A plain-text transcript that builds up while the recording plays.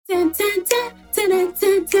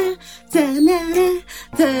Hi,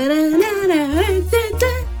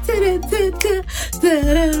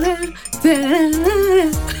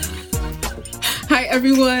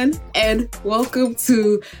 everyone, and welcome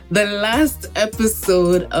to the last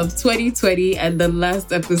episode of 2020 and the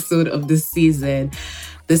last episode of the season.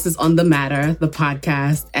 This is On The Matter, the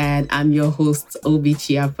podcast, and I'm your host, Obi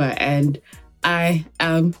Chiapa, and I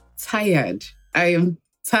am tired. I'm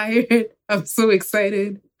so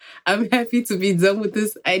excited. I'm happy to be done with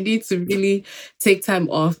this. I need to really take time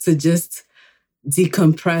off to just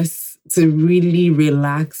decompress, to really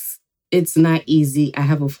relax. It's not easy. I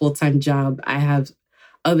have a full-time job. I have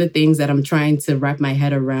other things that I'm trying to wrap my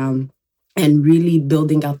head around, and really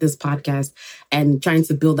building out this podcast and trying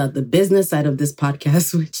to build out the business side of this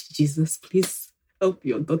podcast, which, Jesus, please help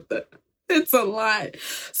your daughter. It's a lot.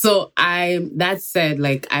 So that said,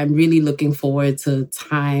 I'm really looking forward to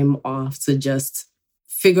time off to just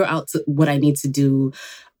figure out what I need to do,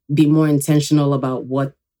 be more intentional about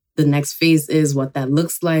what the next phase is, what that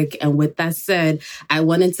looks like. And with that said, I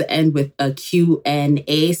wanted to end with a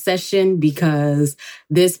Q&A session because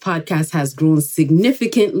this podcast has grown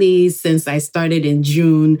significantly since I started in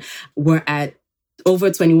June. We're at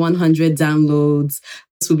over 2,100 downloads.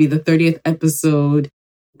 This will be the 30th episode.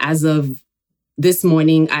 As of this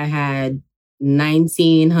morning, I had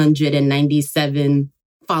 1,997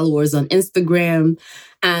 followers on Instagram,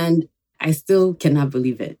 and I still cannot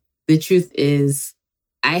believe it. The truth is,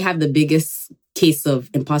 I have the biggest case of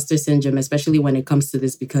imposter syndrome, especially when it comes to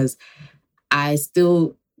this, because I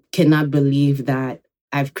still cannot believe that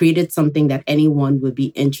I've created something that anyone would be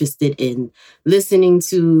interested in listening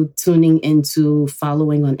to, tuning into,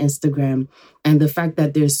 following on Instagram. And the fact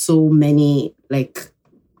that there's so many,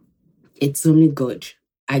 it's only good.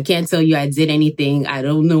 I can't tell you I did anything. I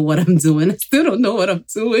don't know what I'm doing. I still don't know what I'm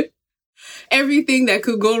doing. Everything that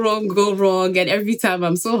could go wrong. And every time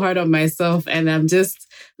I'm so hard on myself, and I'm just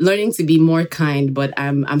learning to be more kind. But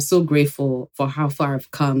I'm so grateful for how far I've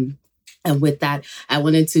come. And with that, I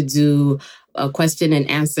wanted to do a question and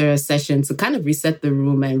answer session to kind of reset the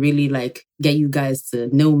room and really get you guys to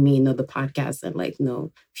know me, know the podcast, and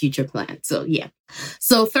know future plans. So yeah.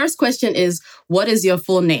 So first question is, what is your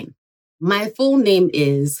full name? My full name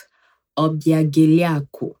is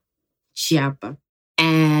Obiageliaku Chiapa.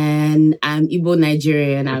 And I'm Igbo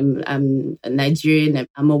Nigerian. I'm a Nigerian.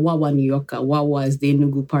 I'm a Wawa New Yorker. Wawa is the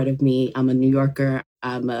Enugu part of me. I'm a New Yorker.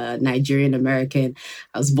 I'm a Nigerian American.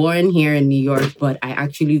 I was born here in New York, but I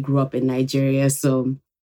actually grew up in Nigeria. So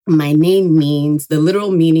my name the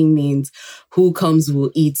literal meaning means who comes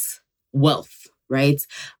will eat wealth, right?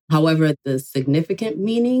 However, the significant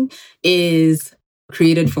meaning is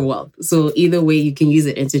created for wealth. So either way, you can use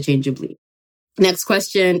it interchangeably. Next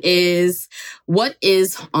question is, what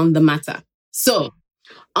is On The Matter? So,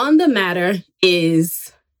 On The Matter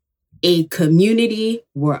is a community.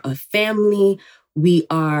 We're a family. We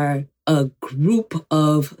are a group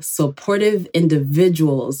of supportive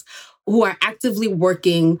individuals who are actively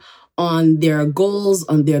working on their goals,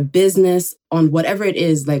 on their business, on whatever it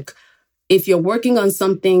is. If you're working on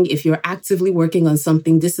something, if you're actively working on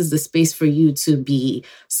something, this is the space for you to be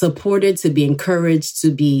supported, to be encouraged,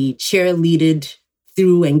 to be cheerleaded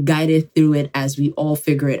through and guided through it as we all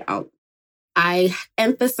figure it out. I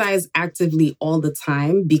emphasize actively all the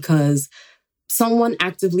time because someone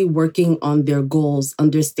actively working on their goals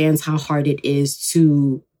understands how hard it is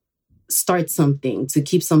to start something, to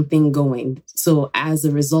keep something going. So as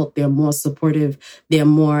a result, they're more supportive, they're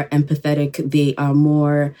more empathetic, they are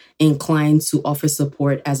more inclined to offer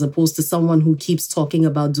support as opposed to someone who keeps talking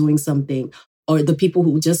about doing something, or the people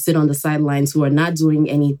who just sit on the sidelines who are not doing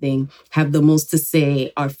anything, have the most to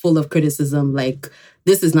say, are full of criticism.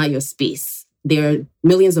 This is not your space. There are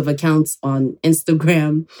millions of accounts on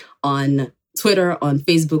Instagram, on Twitter, on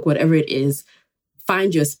Facebook, whatever it is.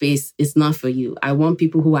 Find your space. It's not for you. I want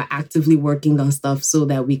people who are actively working on stuff so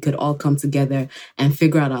that we could all come together and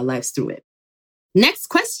figure out our lives through it. Next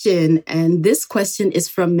question. And this question is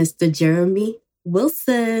from Mr. Jeremy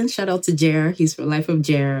Wilson. Shout out to Jer. He's from Life of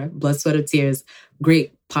Jer, Blood, Sweat, of Tears.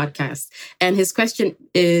 Great podcast. And his question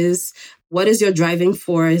is, what is your driving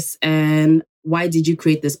force and why did you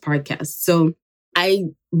create this podcast? So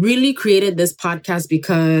I really created this podcast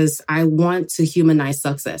because I want to humanize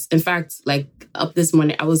success. In fact, up this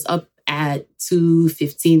morning, I was up at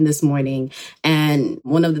 2:15 this morning. And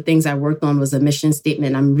one of the things I worked on was a mission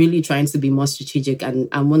statement. I'm really trying to be more strategic. And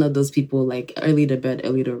I'm one of those people early to bed,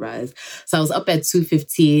 early to rise. So I was up at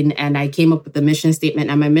 2:15 and I came up with the mission statement.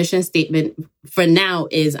 And my mission statement for now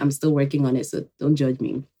is, I'm still working on it, so don't judge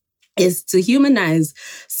me. is to humanize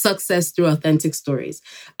success through authentic stories.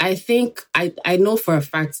 I think I know for a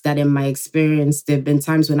fact that in my experience, there have been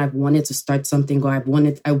times when I've wanted to start something or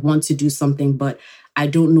I want to do something, but I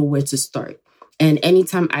don't know where to start. And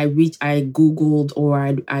anytime I Googled or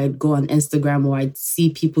I'd go on Instagram or I'd see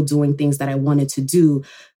people doing things that I wanted to do,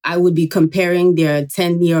 I would be comparing their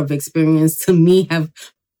 10-year of experience to me have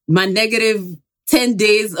my negative 10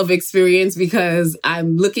 days of experience because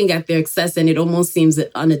I'm looking at their success and it almost seems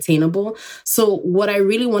unattainable. So what I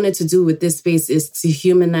really wanted to do with this space is to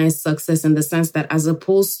humanize success in the sense that as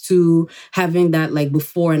opposed to having that like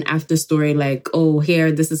before and after story, like, oh,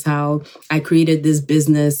 here, this is how I created this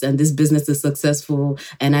business and this business is successful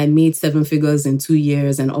and I made 7 figures in 2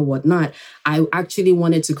 years and or whatnot. I actually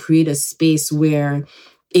wanted to create a space where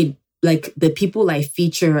it like the people I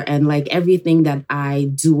feature and like everything that I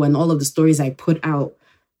do and all of the stories I put out,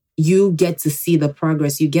 you get to see the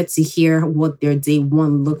progress. You get to hear what their day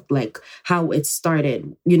one looked like, how it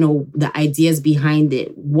started, you know, the ideas behind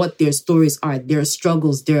it, what their stories are, their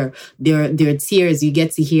struggles, their tears. You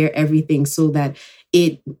get to hear everything so that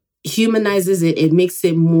it humanizes it. It makes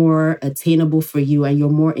it more attainable for you and you're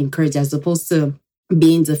more encouraged as opposed to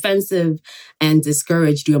being defensive and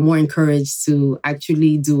discouraged. You're more encouraged to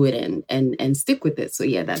actually do it and stick with it. So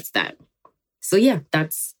yeah, that's that. So yeah,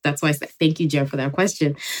 that's why I said thank you, Jer, for that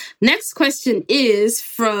question. Next question is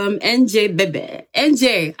from NJ Bebe.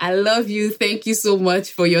 NJ, I love you. Thank you so much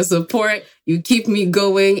for your support. You keep me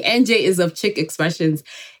going. NJ is of Chick Expressions.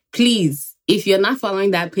 Please, if you're not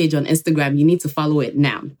following that page on Instagram, you need to follow it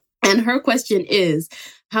now. And her question is,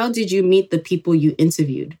 how did you meet the people you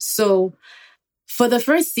interviewed? So for the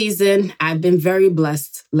first season, I've been very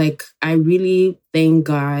blessed. Like, I really thank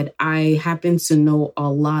God. I happen to know a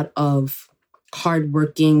lot of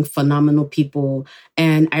hardworking, phenomenal people.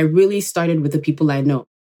 And I really started with the people I know.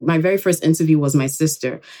 My very first interview was my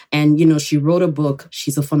sister. And, you know, she wrote a book.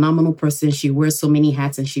 She's a phenomenal person. She wears so many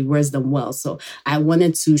hats and she wears them well. So I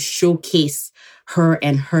wanted to showcase her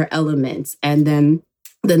and her elements. And then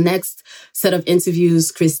the next set of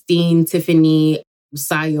interviews, Christine, Tiffany,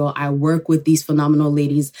 Sayo, I work with these phenomenal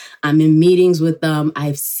ladies. I'm in meetings with them.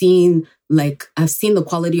 I've seen the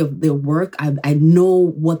quality of their work. I know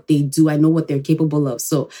what they do. I know what they're capable of.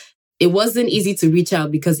 So it wasn't easy to reach out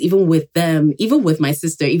because even with them, even with my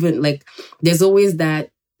sister, even like there's always that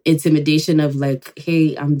intimidation of like,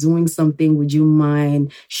 hey, I'm doing something. Would you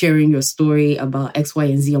mind sharing your story about X, Y,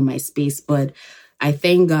 and Z on my space? But I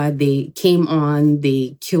thank God they came on,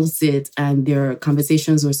 they killed it, and their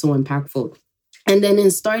conversations were so impactful. And then in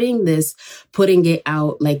starting this, putting it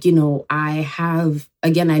out, like, you know, I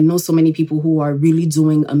know so many people who are really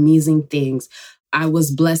doing amazing things. I was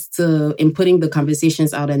blessed in putting the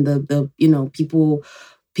conversations out and the you know, people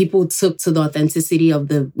took to the authenticity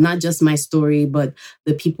of not just my story, but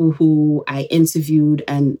the people who I interviewed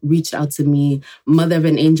and reached out to me. Mother of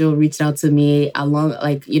an Angel reached out to me along,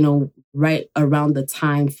 like, you know, right around the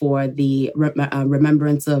time for the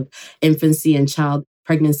remembrance of infancy and child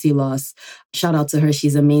pregnancy loss. Shout out to her.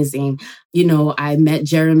 She's amazing. You know, I met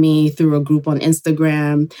Jeremy through a group on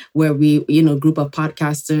Instagram where we, you know, group of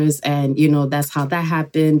podcasters. And, you know, that's how that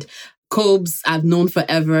happened. Cobes, I've known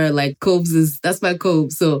forever. Like that's my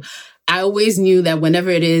Cobes. So I always knew that whenever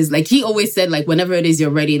it is, like he always said, like, whenever it is you're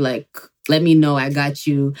ready, like, let me know, I got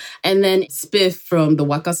you. And then Spiff from the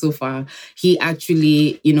Waka Sofa, he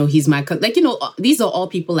actually, you know, he's my, like, you know, these are all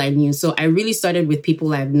people I knew. So I really started with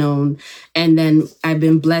people I've known. And then I've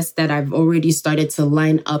been blessed that I've already started to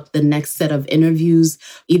line up the next set of interviews,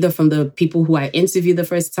 either from the people who I interviewed the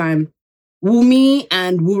first time. Wumi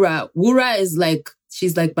and Wura. Wura is like,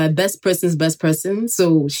 she's like my best person's best person.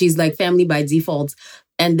 So she's like family by default.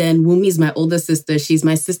 And then Wumi is my older sister. She's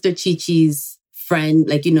my sister Chi-Chi's friend.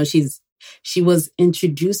 Like, you know, she was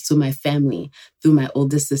introduced to my family through my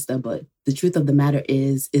oldest sister. But the truth of the matter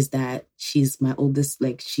is that she's my oldest,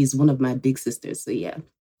 like she's one of my big sisters. So yeah.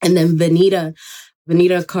 And then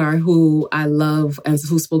Vanita Carr, who I love and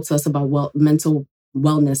who spoke to us about mental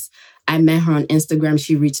wellness. I met her on Instagram.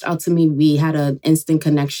 She reached out to me. We had an instant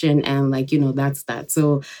connection and like, you know, that's that.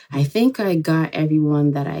 So I think I got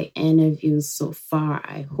everyone that I interviewed so far.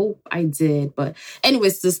 I hope I did. But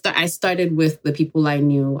anyways, I started with the people I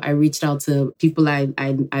knew. I reached out to people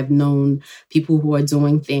I've known, people who are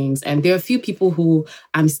doing things. And there are a few people who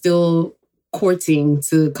I'm still courting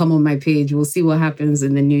to come on my page. We'll see what happens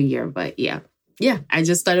in the new year. But yeah, I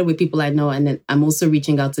just started with people I know. And then I'm also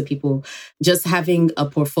reaching out to people. Just having a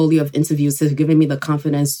portfolio of interviews has given me the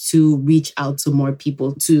confidence to reach out to more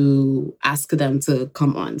people to ask them to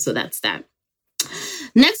come on. So that's that.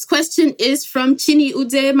 Next question is from Chini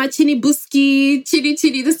Ude, my Chini Buski. Chini,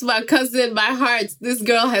 this is my cousin, my heart. This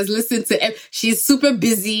girl has listened to, she's super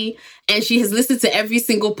busy and she has listened to every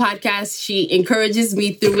single podcast. She encourages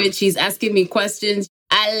me through it. She's asking me questions.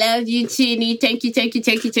 I love you, Chini. Thank you.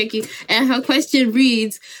 And her question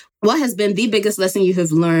reads, what has been the biggest lesson you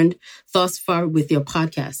have learned thus far with your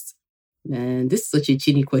podcast? Man, this is such a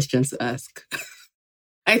Chini question to ask.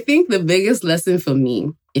 I think the biggest lesson for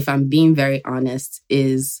me, if I'm being very honest,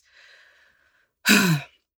 is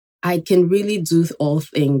I can really do all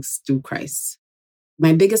things through Christ.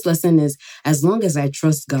 My biggest lesson is as long as I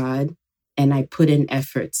trust God and I put in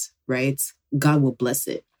effort, right, God will bless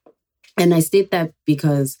it. And I state that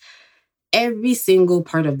because every single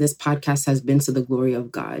part of this podcast has been to the glory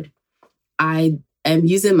of God. I am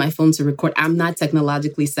using my phone to record. I'm not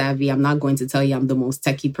technologically savvy. I'm not going to tell you I'm the most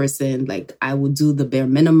techie person. Like, I will do the bare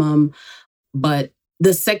minimum. But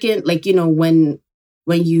the second, like, you know, when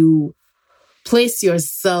you place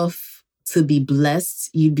yourself to be blessed,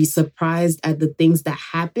 you'd be surprised at the things that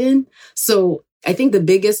happen. So I think the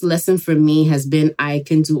biggest lesson for me has been I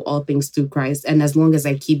can do all things through Christ. And as long as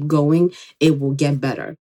I keep going, it will get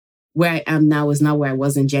better. Where I am now is not where I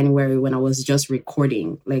was in January when I was just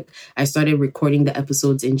recording. Like, I started recording the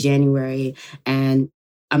episodes in January and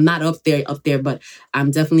I'm not up there, but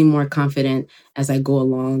I'm definitely more confident as I go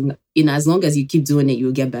along. You know, as long as you keep doing it,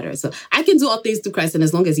 you'll get better. So I can do all things through Christ. And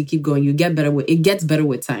as long as you keep going, you get better. It gets better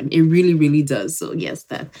with time. It really, really does. So yes,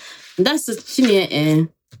 that's just, you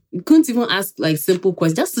couldn't even ask like simple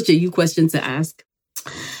questions. That's such a you question to ask.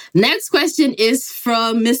 Next question is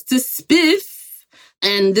from Mr. Spiff.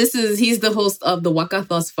 And he's the host of the Waka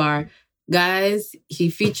Thus Far. Guys,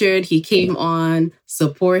 he came on,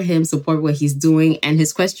 support him, support what he's doing. And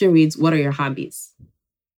his question reads, what are your hobbies?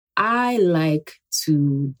 I like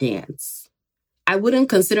to dance. I wouldn't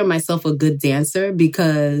consider myself a good dancer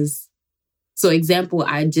because, so example,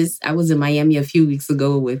 I was in Miami a few weeks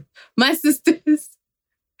ago with my sisters.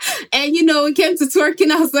 And, you know, it came to twerking.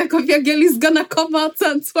 I was like, if your girl is gonna come out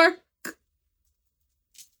and twerk.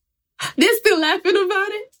 They're still laughing about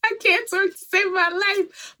it. I can't twerk to save my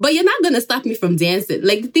life. But you're not going to stop me from dancing.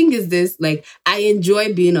 Like, the thing is this, like, I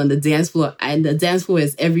enjoy being on the dance floor and the dance floor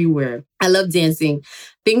is everywhere. I love dancing.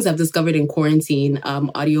 Things I've discovered in quarantine,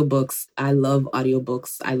 audiobooks. I love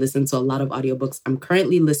audiobooks. I listen to a lot of audiobooks. I'm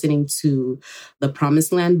currently listening to The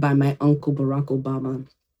Promised Land by my uncle, Barack Obama.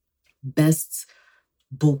 Best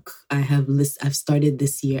book I've started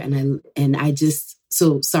this year.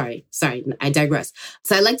 Sorry, I digress.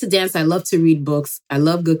 So I like to dance. I love to read books. I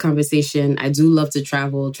love good conversation. I do love to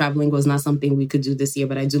travel. Traveling was not something we could do this year,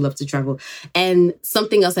 but I do love to travel. And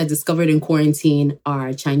something else I discovered in quarantine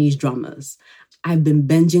are Chinese dramas. I've been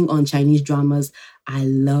binging on Chinese dramas. I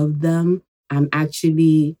love them. I'm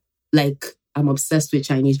obsessed with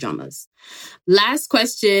Chinese dramas. Last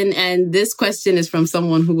question, and this question is from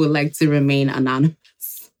someone who would like to remain anonymous.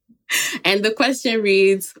 And the question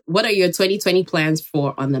reads, what are your 2020 plans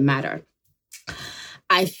for On the Matter?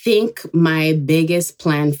 I think my biggest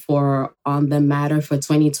plan for On the Matter for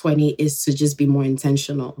 2020 is to just be more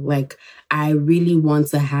intentional. Like, I really want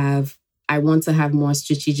to have more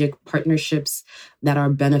strategic partnerships that are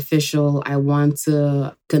beneficial. I want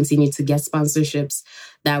to continue to get sponsorships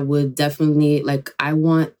that would definitely, like, I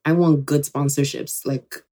want good sponsorships.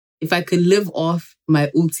 Like, if I could live off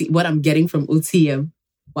what I'm getting from UTM,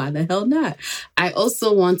 why the hell not? I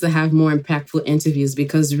also want to have more impactful interviews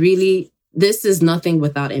because really, this is nothing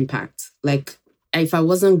without impact. Like, if I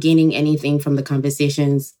wasn't gaining anything from the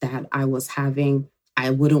conversations that I was having,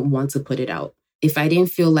 I wouldn't want to put it out. If I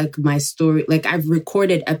didn't feel like my story, like, I've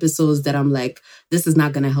recorded episodes that I'm like, this is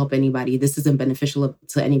not going to help anybody. This isn't beneficial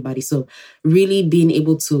to anybody. So really being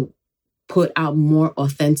able to put out more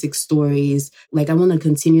authentic stories. Like, I want to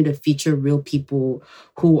continue to feature real people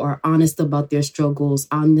who are honest about their struggles,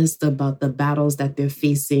 honest about the battles that they're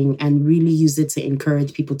facing, and really use it to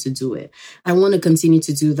encourage people to do it. I want to continue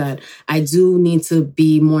to do that. I do need to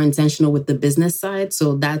be more intentional with the business side.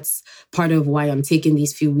 So that's part of why I'm taking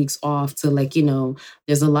these few weeks off to, like, you know,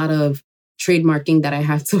 there's a lot of trademarking that I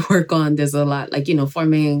have to work on. There's a lot, like, you know,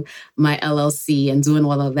 forming my LLC and doing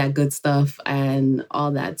all of that good stuff and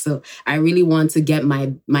all that. So I really want to get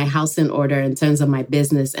my house in order in terms of my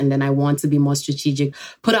business. And then I want to be more strategic,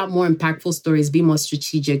 put out more impactful stories, be more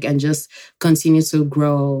strategic, and just continue to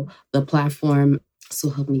grow the platform. So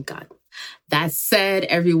help me God. That said,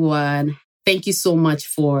 everyone, thank you so much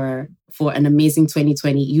for an amazing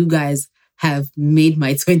 2020. You guys have made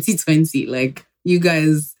my 2020. Like, you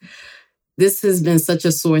guys, This has been such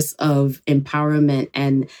a source of empowerment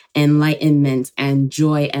and enlightenment and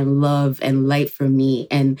joy and love and light for me.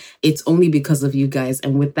 And it's only because of you guys.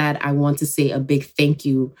 And with that, I want to say a big thank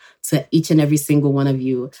you to each and every single one of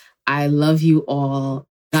you. I love you all.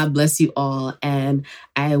 God bless you all. And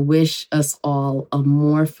I wish us all a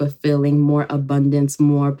more fulfilling, more abundant,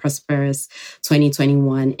 more prosperous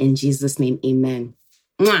 2021. In Jesus' name, amen.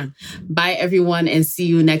 Mwah. Bye, everyone, and see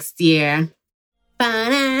you next year.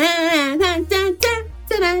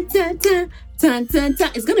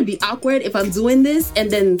 It's going to be awkward if I'm doing this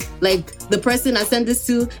and then like the person I send this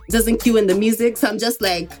to doesn't cue in the music. So I'm just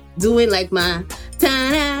like doing like my...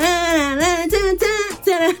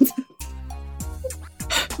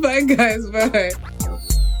 Bye, guys. Bye.